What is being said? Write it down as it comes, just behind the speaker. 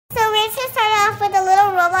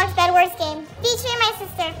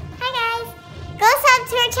sister. Hi guys. Go sub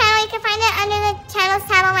to her channel. You can find it under the channels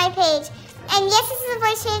tab on my page. And yes, this is a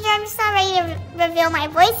voice changer. I'm just not ready to reveal my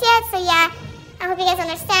voice yet. So yeah, I hope you guys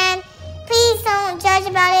understand. Please don't judge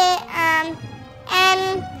about it.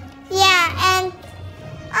 And yeah, and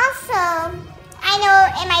also, I know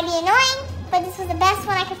it might be annoying, but this was the best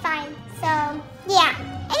one I could find. So yeah.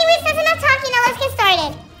 Anyways, that's enough talking. Now let's get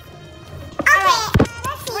started. Okay,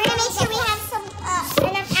 we're gonna make sure we have some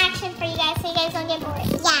enough action for you guys so you guys don't get bored.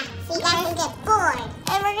 Yeah, so you guys don't get bored.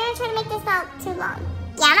 And we're gonna try to make this not too long.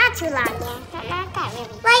 Yeah, not too long, yeah. Not that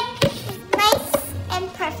really. Like, nice and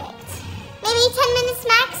perfect. Maybe 10 minutes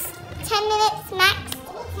max. 10 minutes max.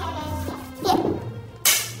 Yeah.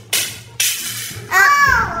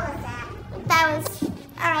 Oh! What was that? That was,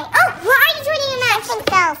 alright. Oh, we're already joining a match. I think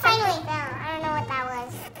so. Finally. I don't know what that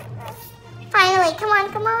was. Finally, come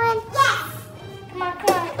on, come on. Yes! Come on,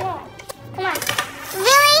 come on, come on. Come on.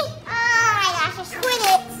 Really? Oh my gosh, just quit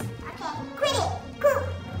it. Okay, quit it. Cool.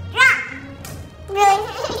 Drop. Really?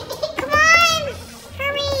 Come on!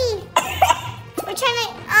 Hurry! We're trying to,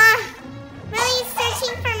 really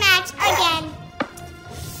searching for match again.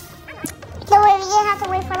 So we're gonna have to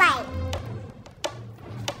wait for like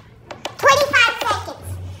 25 seconds.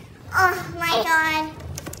 Oh my god.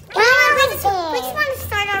 We just want to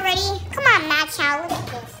start already. Come on, match out. Look at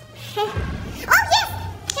this. Oh, yes!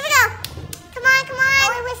 Here we go. Come on, come on.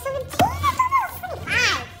 Oh, it was 17. I thought that was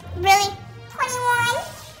 25. Really? 21?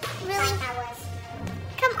 Really? That was.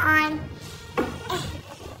 Come on.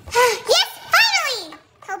 Yes, finally!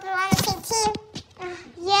 Hope we're on the same team.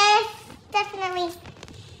 Yes, definitely.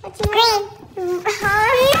 What's your green? Yellow.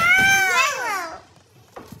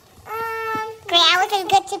 Great, I wasn't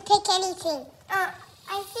good to pick anything.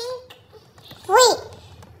 I think. Wait,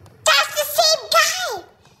 that's the same guy.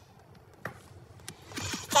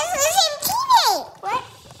 That's the same teammate. What?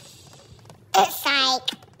 It's like.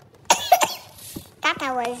 Thought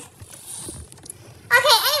that was.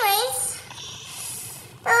 Okay, anyways.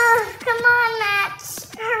 Oh, come on, match.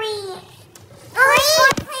 Hurry. Oh, there's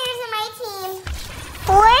 4 players in my team.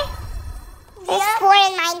 4? There's 4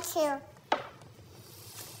 in mine too.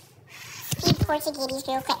 Speed Portuguese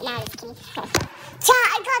real quick. Now it's kidding. So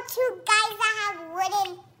I got 2 guys that have wooden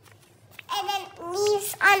and then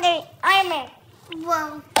leaves on their armor.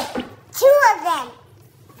 Whoa. 2 of them.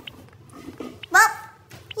 Well,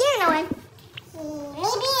 you don't know him.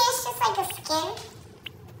 Maybe it's just like a skin.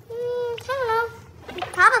 I don't know.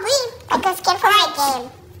 Probably. Like a skin for my game.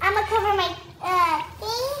 I'm going to cover my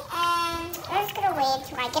thing and I'm just going to wait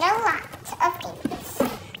until I get a lot of things.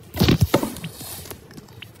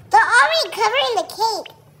 They're already covering the cake.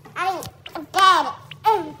 I mean, bed.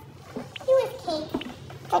 He was cake.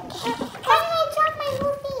 How did I drop my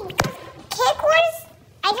whole thing? Cake Wars?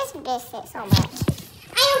 I just miss it so much.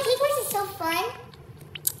 I know, Cake Wars is so fun.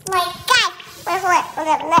 Like, guys, wait.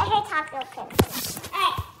 Okay, let her talk real quick.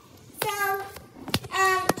 Alright, so,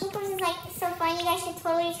 Cake Wars is like so fun. You guys should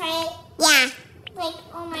totally try it. Yeah. Like,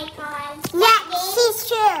 oh my god. Yeah, she's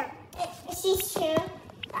true. She's true.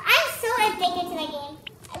 I'm so addicted to that game.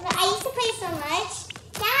 I used to play it so much.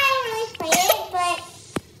 Now I don't really play it, but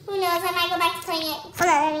who knows? I might go back to playing it. Hold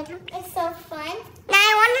on, let me talk. It's so fun. Now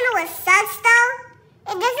I want to know what sucks though.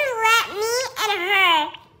 It doesn't let me and her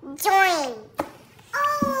join.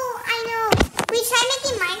 Oh, I know. We tried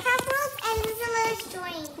making Minecraft worlds and it doesn't let us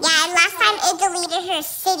join. Yeah, and last time it deleted her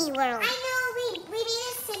city world. I know. We made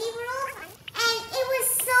a city world and it was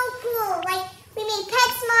so cool. Like we made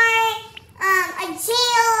PetSmart, a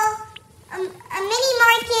jail. A mini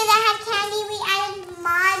market that had candy. We added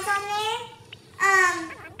mods on there.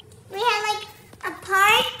 We had like a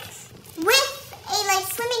park with a like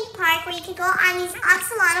swimming park where you could go on these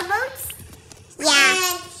oxalotl boats. Yeah.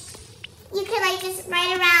 And you could like just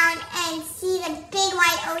ride around and see the big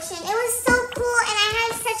wide ocean. It was so cool and I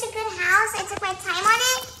had such a good house. I took my time on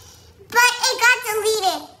it. But it got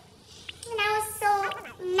deleted. And I was so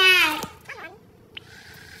mad.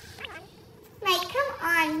 Like, come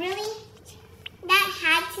on, really? That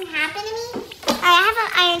had to happen to me. Alright, I have an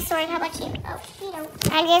iron sword. How about you? Oh, you know.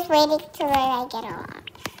 I'm just waiting till I get a lot.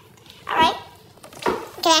 Alright.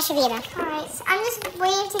 Okay, that should be enough. Alright, so I'm just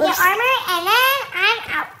waiting to get armor and then I'm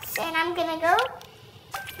out. And I'm gonna go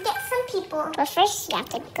get some people. But first, you have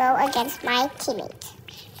to go against my teammate.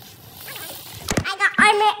 I got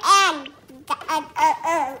armor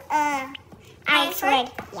and iron sword.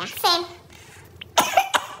 Yeah, same.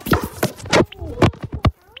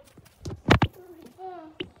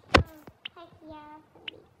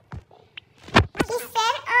 He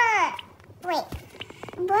said, wait,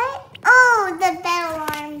 what? Oh, the bell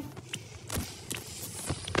alarm.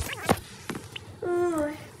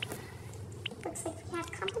 Ooh, looks like we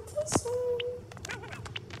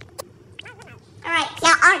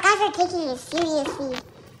start taking it seriously.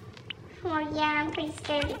 Oh yeah, I'm pretty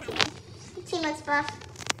scared of the team. The team looks buff.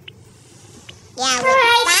 Yeah, with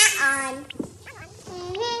that on.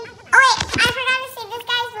 Oh wait, I forgot to say this,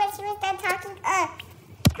 guys, when she was done talking.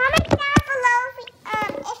 Comment down below if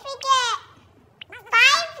we get 5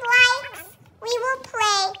 likes, we will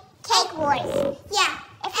play Cake Wars. Yeah,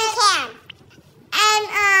 if we can. And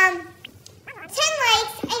 10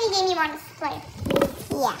 likes, any game you want us to play.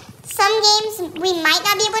 Yeah. Some games we might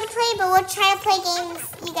not be able to play, but we'll try to play games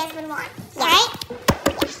you guys would want. Yeah. Right?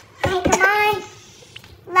 Yeah. Alright, come on.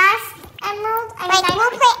 Last emerald.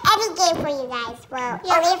 We'll play any game for you guys. Well,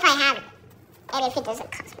 only if I have it. And if it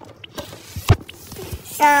doesn't cost me.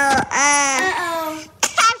 So, I'm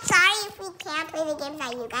sorry if we can't play the games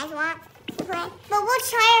that you guys want to play. But we'll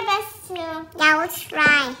try our best to. Yeah, we'll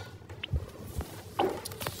try.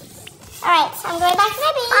 Alright, so I'm going back to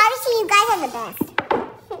my base. Obviously, you guys are the best.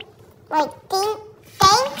 Like,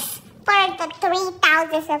 thanks for the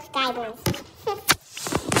 3,000 subscribers.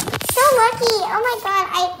 So lucky. Oh my god,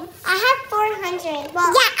 I have 400.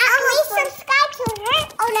 Well, yeah, at least subscribe to her.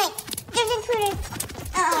 Oh no, there's intruders.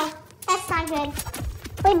 Uh-oh, that's not good.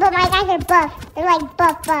 Wait, but my guys are buff. They're like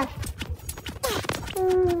buff.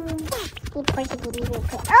 Of course you can even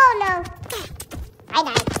play. Oh no. I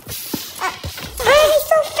died. He's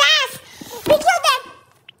so fast. We killed them.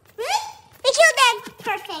 We killed them.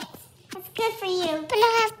 Perfect. That's good for you. But I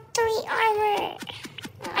have 3 armor.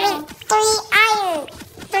 I mean, 3 iron.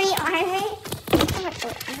 3 armor?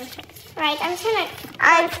 Right, I'm trying to...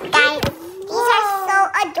 guys, these are so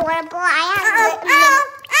adorable. I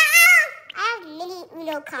have mini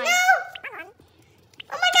Uno cards. No!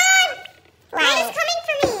 Oh my god! Right. What is coming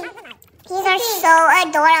for me? These are so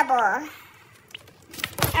adorable.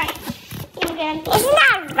 Alright. Isn't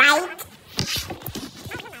that right?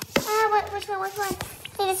 Which one? I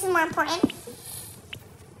think this is more important.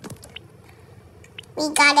 We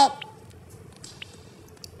got it.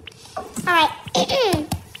 Alright.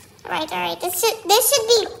 Alright. This should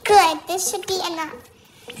be good. This should be enough.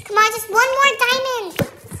 Come on, just one more diamond.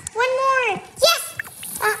 One more. Yes!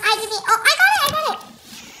 I did it. Oh, I got it.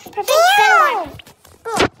 Perfect.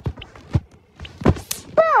 Boom.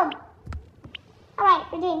 Boom. Alright,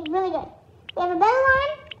 we're doing really good. We have a better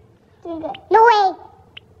one. Doing good.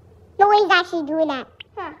 No way he's actually doing that.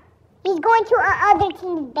 Huh. He's going to our other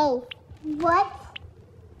team's base. What?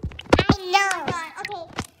 I know. Okay.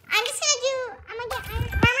 I'm gonna get iron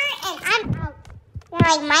armor and I'm out.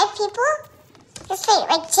 Like my people, just take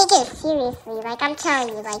it seriously. Like I'm telling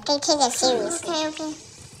you, like they take it seriously. Okay.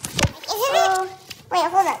 Isn't it? Wait,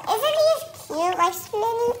 hold on. Isn't these cute? Like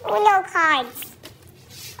mini Uno cards.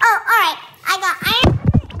 Oh, alright. I got iron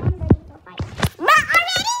armor and I'm ready to fight. But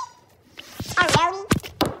already?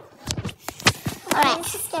 Alright,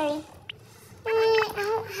 this is scary. I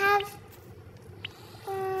don't have.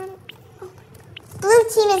 Blue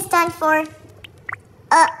team is done for.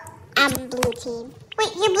 I'm blue team.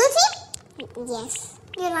 Wait, you're blue team? Yes.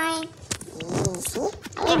 You're lying. Easy.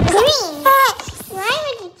 You're green. Why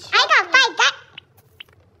would you? I got 5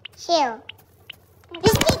 chill.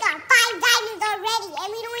 This kid got 5 diamonds already, and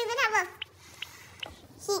we don't even have a.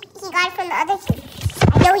 He got it from the other team.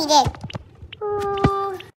 I know he did. Ooh.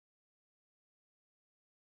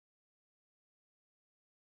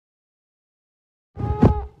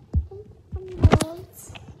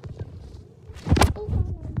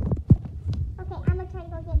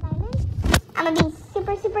 I'm gonna be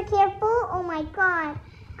super careful. Oh my god.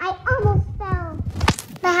 I almost fell.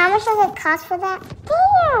 But how much does it cost for that?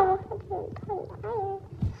 Damn.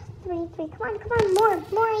 3. Come on.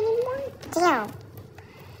 More. I need more. Damn.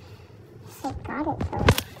 I got it though.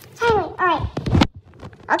 Finally. Alright.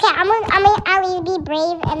 Okay, I'll be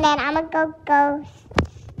brave and then I'm gonna go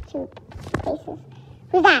to places.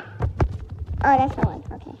 Who's that? Oh, that's the one.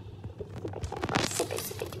 Okay. Super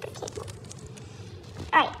careful.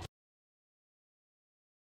 Alright.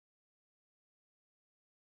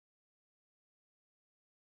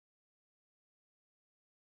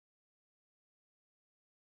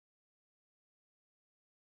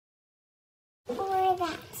 Or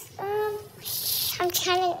that. I'm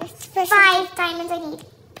trying to. 5 diamonds I need.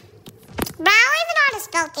 But I don't even know how to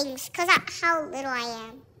spell things because that's how little I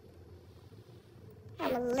am.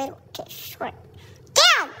 I'm a little bit short.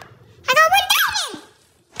 Damn! I got 1 diamond!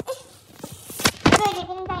 Good, you're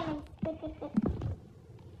getting diamonds. Good.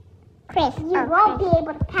 Chris, you won't be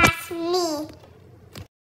able to pass me.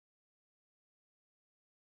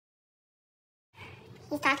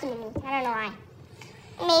 He's talking to me. I don't know why.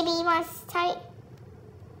 Maybe he wants to type.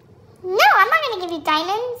 No, I'm not going to give you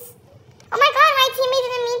diamonds. Oh my god, my teammate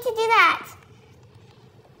didn't mean to do that.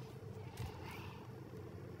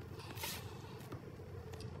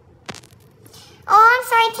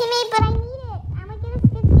 teammate, but I need it. I'm gonna get us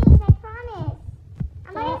good things, I promise.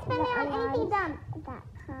 I'm not gonna spend it on anything dumb. That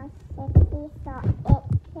costs 60, so it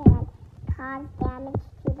can cause damage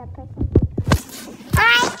to the person.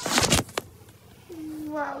 Alright.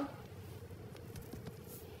 Whoa.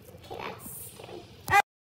 Okay, that's scary.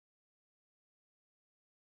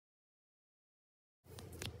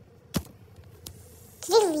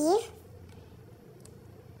 Did he leave?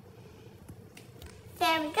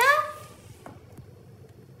 There we go.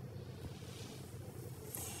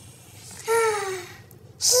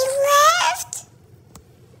 He left?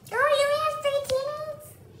 Oh, you only have 3 teammates?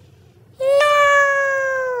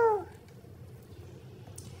 No!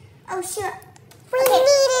 Oh, shoot. We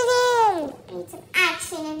needed him! I need some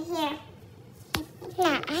action in here.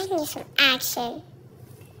 No, I need some action.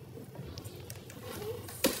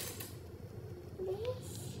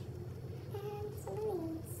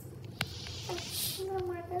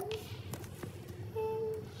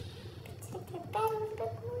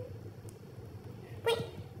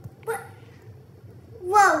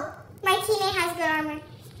 Whoa, my teammate has good armor.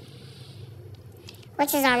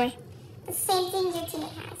 What's his armor? The same thing your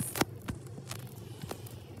teammate has.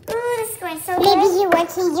 Ooh, this is going so good. Maybe he went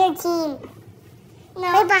to your team.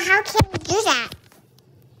 No. Wait, but how can we do that?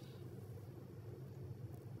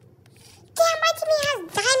 Damn, my teammate has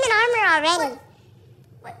diamond armor already.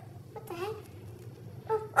 What the heck?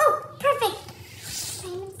 Oh, perfect.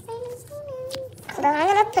 Diamonds. Hold on, I'm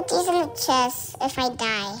gonna put these in the chest if I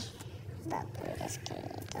die. But we're just gonna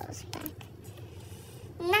need those back.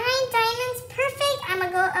 9 diamonds, perfect. I'm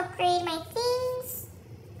gonna go upgrade my things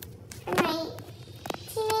for my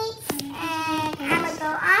teammates, and I'm gonna go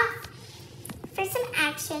off for some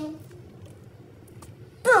action.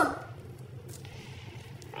 Boom.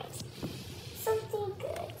 Right. Something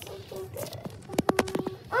good.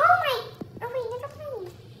 Oh wait, never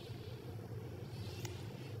mind.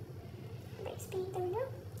 Break speed, there we go.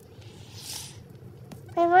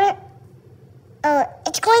 Wait, what? Oh,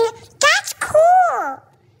 it's going. That's cool.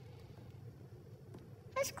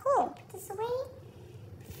 That's cool. Put this away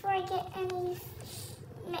before I get any.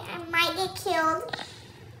 I might get killed.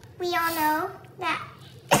 We all know that.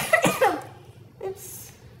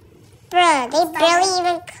 Oops. Bruh, they barely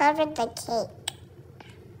even covered the cake.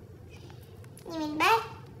 You mean bed?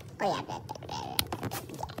 Oh yeah, bed. Yeah.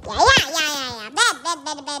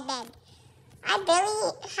 Bed. I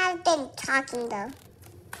barely have been talking though.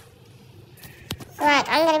 Right,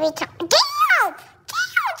 I'm gonna be talking. Damn!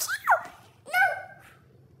 Chill! No!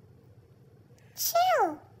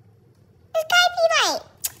 Chill! This guy be like,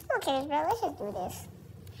 who cares, bro? Let's just do this.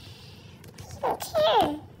 You don't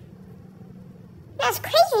care. That's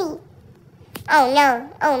crazy. Oh no,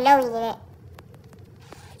 you didn't.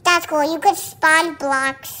 That's cool. You could spawn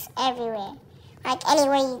blocks everywhere. Like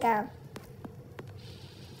anywhere you go.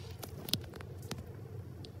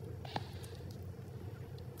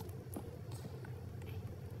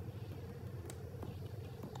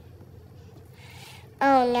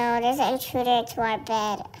 Oh no, there's an intruder to our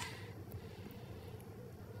bed.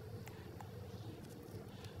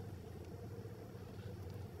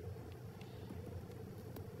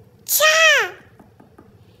 Cha!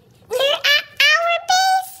 You're at our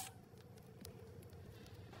base?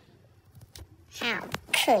 How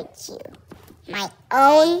could you? My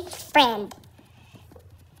own friend.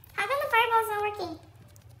 How come the fireball's not working?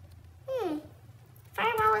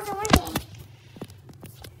 Fireball wasn't working.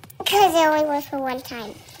 Because it only was for one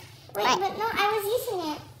time. Wait, but no, I was using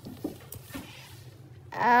it.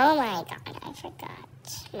 Oh my god, I forgot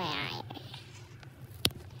my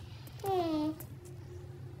iron.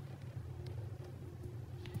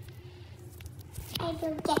 I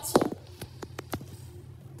will get you.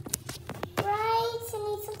 Right, I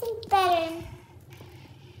need something better.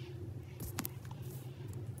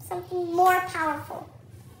 Something more powerful.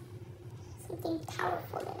 Something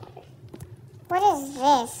powerful than ever. What is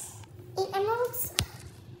this? 8 emeralds?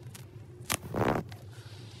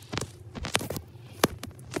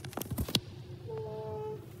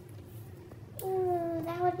 Ooh,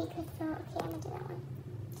 that would be good though. Okay, I'm gonna do that one.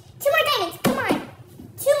 2 more diamonds, come on.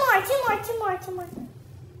 2 more.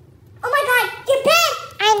 Oh my god, you're bad!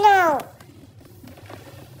 I know.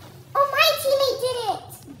 Oh, my teammate did it.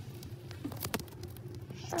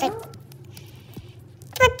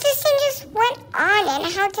 But this thing just went on, and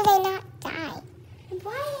how did they not die?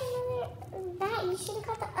 Why another that? You should have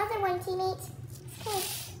got the other one, teammate.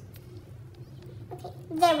 Okay,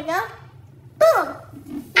 there we go. Boom!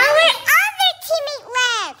 Our other teammate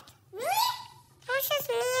left! Really? That was just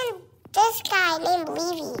me and this guy named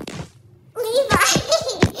Levi. Levi?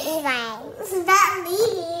 Is that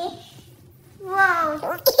Levi?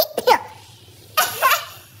 Whoa.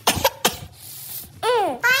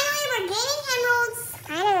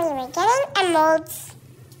 modes.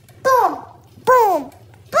 Boom, boom,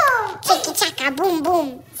 boom. Chicka chaka, boom,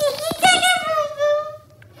 boom. Chicka chaka, boom, boom.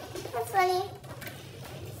 That's funny.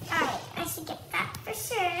 Alright, I should get that for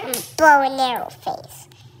sure. Bow and arrow face.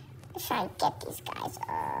 Let's try and get these guys.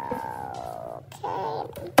 Okay.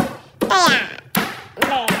 Bam.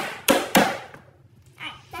 Alright,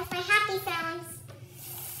 that's my happy sounds.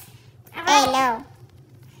 Alright. Hey, no.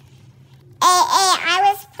 Hey, I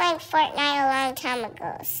was playing Fortnite a long time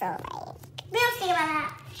ago, so like... We don't think about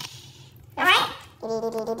that. Alright? I'm gonna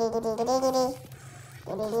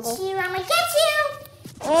get you!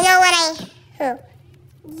 You know what Who?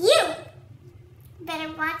 You! Better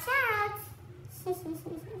watch out.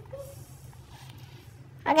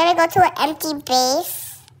 I'm gonna go to an empty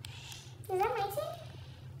base. Is that my team?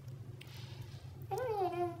 I don't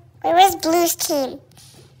even know. Wait, where's Blue's team?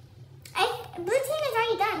 Blue team is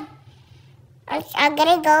already done. I'm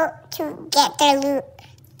gonna go to get their loot.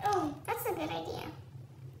 Oh, that's a good idea.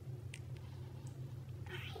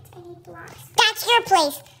 Alright, I need blocks. That's your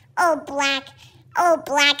place. Oh, Black. Oh,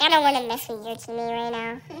 Black. I don't want to mess with your teammate right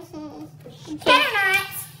now. Better not.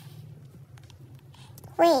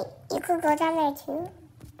 Wait, you could go down there too?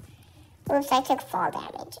 Oops, I took fall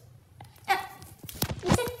damage. You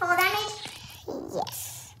took fall damage?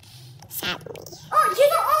 Yes. Sadly. Oh,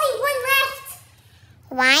 you're the only one left.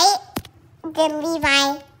 Why did Levi?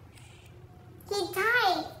 He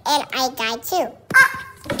died. And I died too.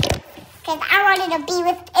 Because I wanted to be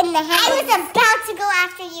in the heavens. I was about to go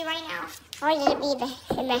after you right now. I wanted to be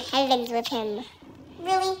in the heavens with him.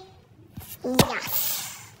 Really?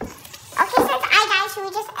 Yes. Okay, since I died, should we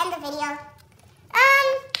just end the video?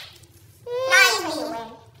 Maybe.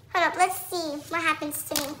 Hold up, let's see what happens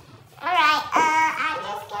to me. Alright, I'm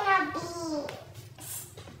just gonna be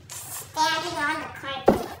standing on the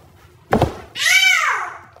carpet.